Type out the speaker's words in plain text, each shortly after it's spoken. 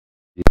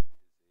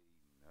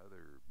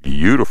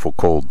beautiful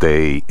cold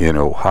day in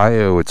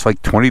Ohio. It's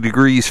like 20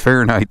 degrees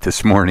Fahrenheit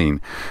this morning,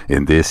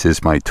 and this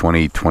is my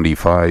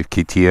 2025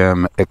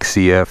 KTM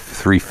XCF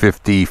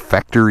 350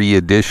 Factory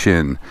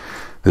Edition.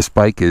 This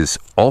bike is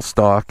all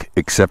stock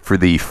except for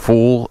the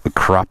full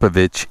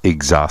Akrapovic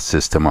exhaust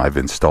system I've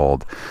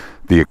installed.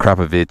 The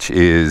Akrapovic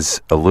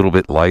is a little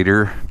bit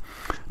lighter,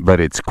 but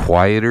it's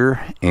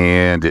quieter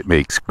and it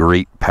makes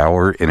great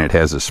power, and it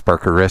has a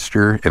spark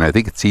arrestor, and I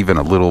think it's even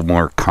a little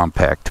more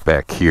compact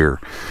back here.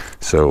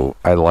 So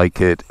I like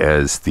it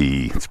as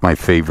it's my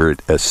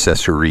favorite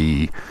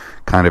accessory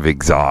kind of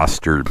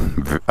exhaust, or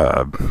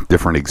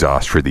different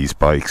exhaust for these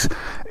bikes.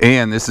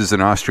 And this is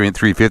an Austrian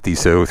 350,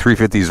 so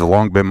 350s have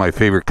long been my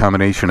favorite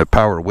combination of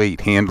power,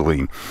 weight,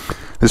 handling.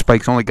 This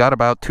bike's only got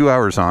about 2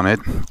 hours on it,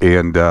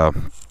 and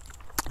I'm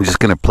just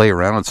going to play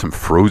around on some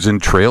frozen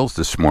trails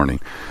this morning.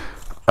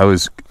 I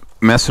was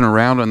messing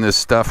around on this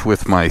stuff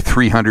with my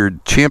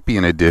 300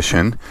 Champion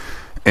Edition,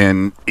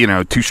 and you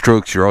know, two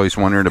strokes, you're always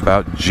wondering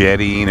about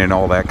jetting and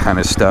all that kind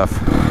of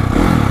stuff.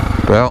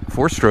 Well,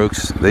 four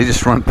strokes, they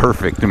just run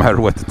perfect no matter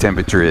what the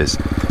temperature is.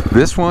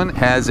 This one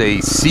has a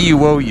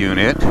CUO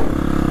unit,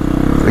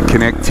 the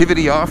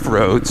Connectivity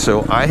Offroad,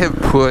 so I have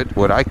put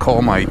what I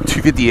call my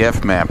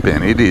 250F map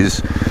in. It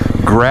is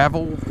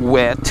gravel,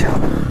 wet,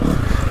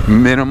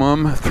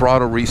 minimum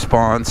throttle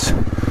response,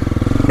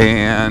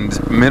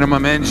 and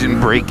minimum engine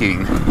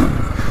braking.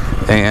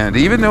 And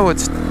even though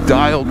it's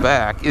dialed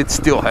back, it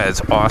still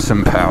has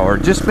awesome power.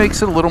 Just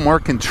makes it a little more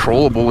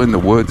controllable in the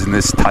woods in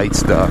this tight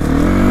stuff.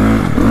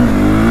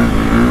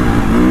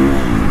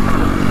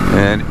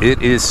 And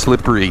it is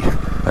slippery.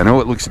 I know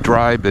it looks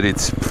dry, but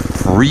it's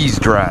freeze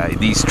dry.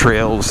 These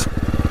trails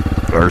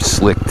are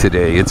slick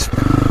today.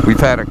 We've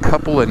had a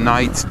couple of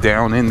nights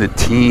down in the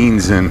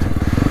teens, and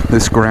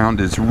this ground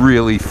is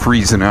really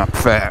freezing up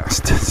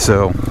fast.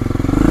 So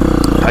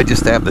I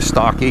just have the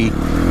stock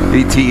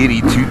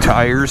AT82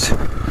 tires.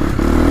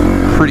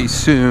 Pretty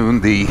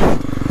soon the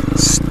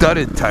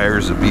studded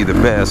tires will be the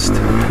best.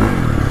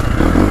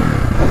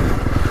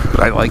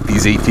 But I like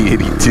these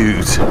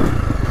AT82s.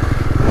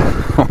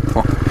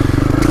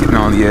 Getting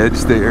on the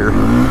edge there.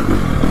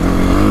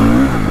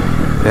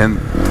 And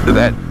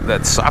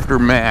that softer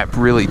map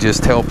really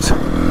just helps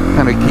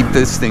kind of keep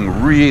this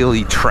thing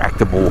really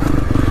tractable.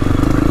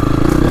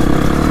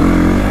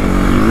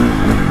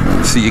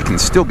 So you can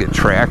still get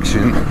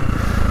traction.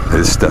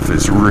 This stuff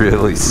is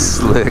really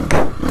slick.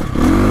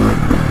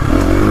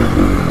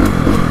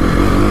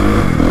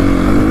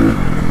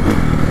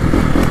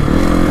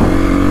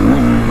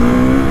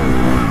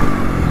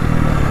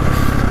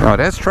 Now it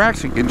has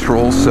traction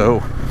control,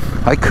 so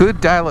I could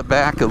dial it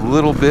back a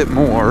little bit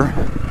more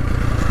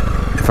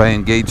if I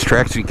engage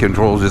traction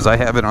controls, as I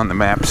have it on the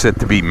map set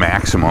to be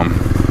maximum.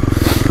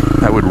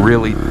 That would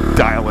really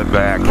dial it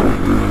back.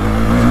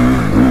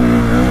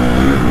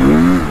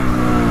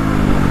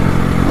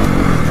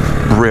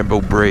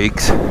 Brembo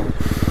brakes.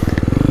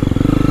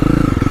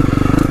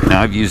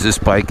 Now I've used this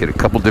bike at a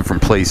couple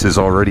different places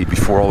already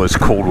before all this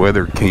cold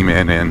weather came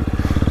in, and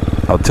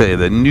I'll tell you,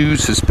 the new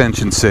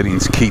suspension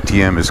settings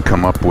KTM has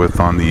come up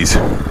with on these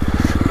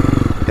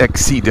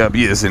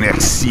XCWs and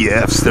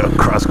XCFs, the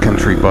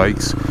cross-country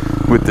bikes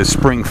with the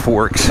spring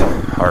forks,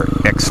 are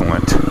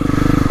excellent.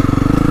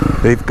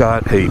 They've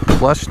got a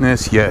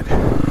plushness yet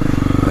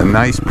a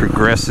nice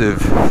progressive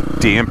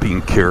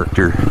damping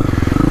character.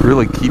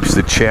 Really keeps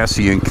the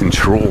chassis in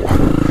control.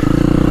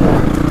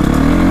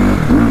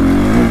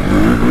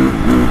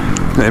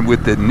 And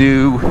with the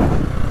new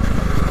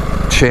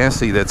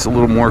chassis that's a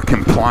little more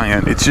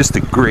compliant, it's just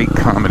a great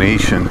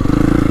combination.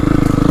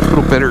 A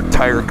little better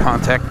tire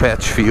contact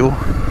patch feel.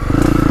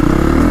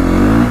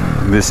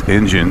 This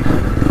engine,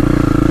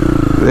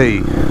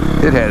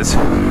 it has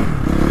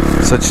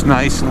such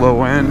nice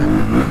low end,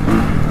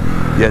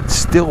 yet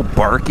still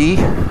barky.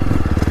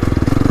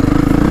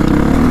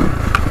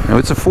 Now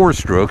it's a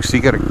 4-stroke, so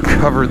you got to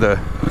cover the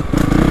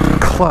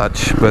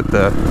clutch, but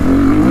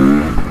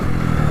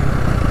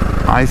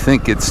I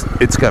think it's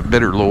got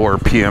better low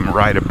RPM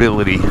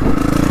rideability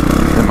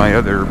than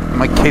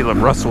my Caleb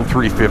Russell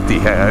 350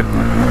 had.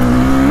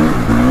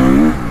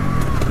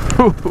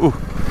 Ooh,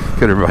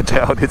 gotta watch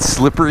out, it's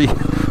slippery.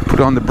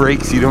 Put on the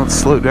brakes, you don't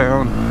slow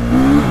down.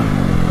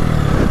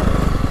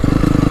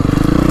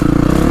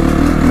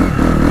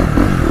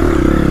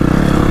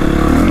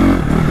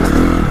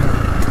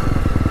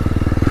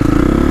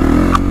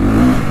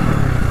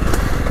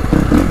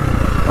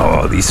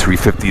 These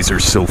 350s are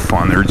so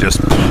fun. They're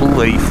just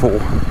playful.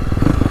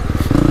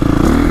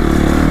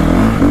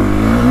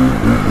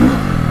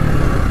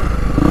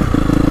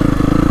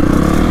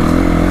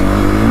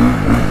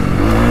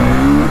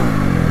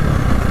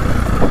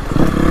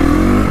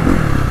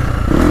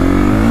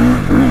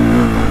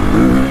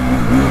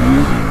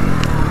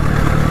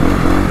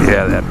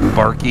 Yeah, that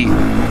barky.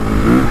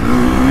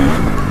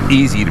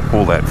 Easy to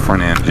pull that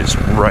front end just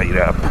right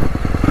up.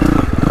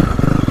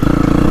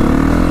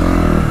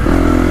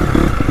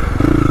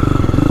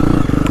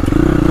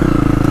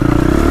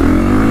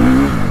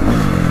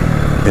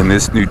 And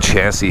this new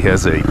chassis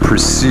has a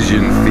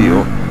precision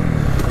feel.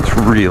 It's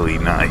really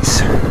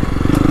nice.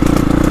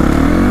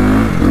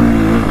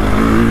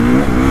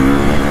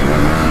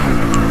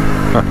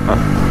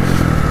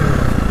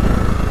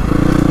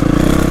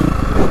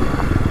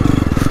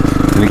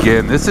 And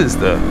again, this is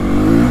the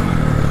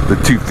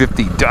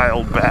 250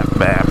 dialed back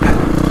map.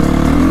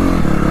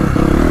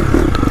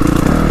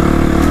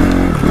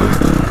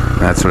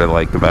 That's what I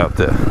liked about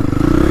that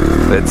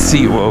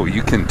COO.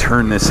 You can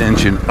turn this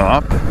engine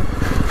up.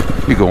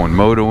 You go in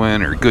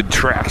moto-in or good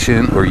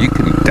traction, or you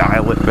can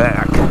dial it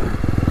back.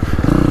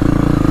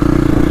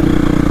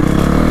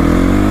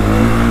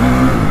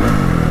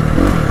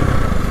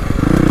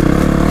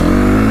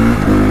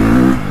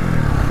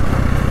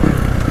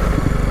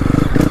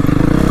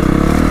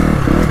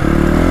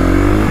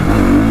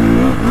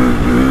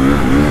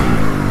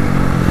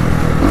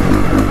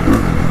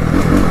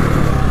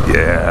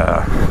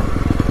 Yeah.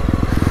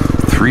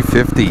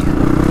 350.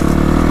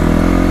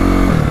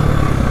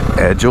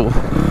 Agile.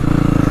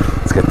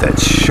 It's got that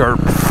sharp,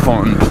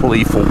 fun,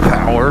 playful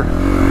power.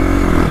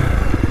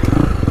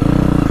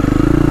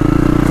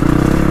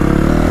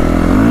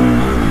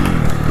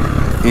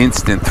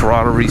 Instant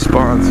throttle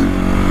response,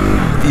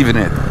 even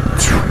at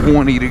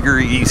 20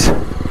 degrees.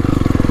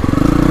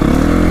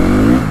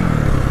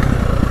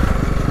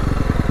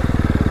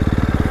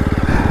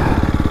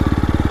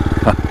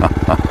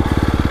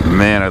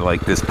 Man, I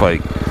like this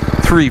bike.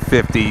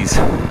 350s.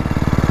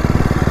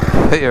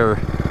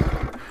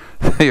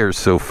 They are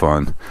so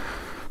fun.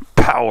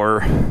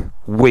 Power,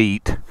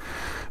 weight,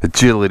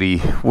 agility,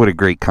 what a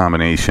great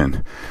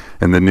combination.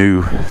 And the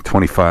new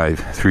 25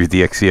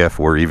 350XCF,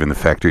 or even the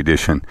factory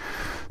edition,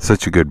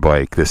 such a good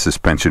bike. The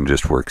suspension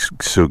just works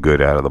so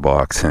good out of the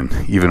box, and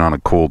even on a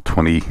cold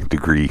 20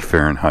 degree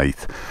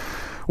Fahrenheit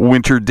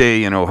winter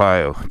day in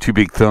Ohio. 2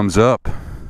 big thumbs up.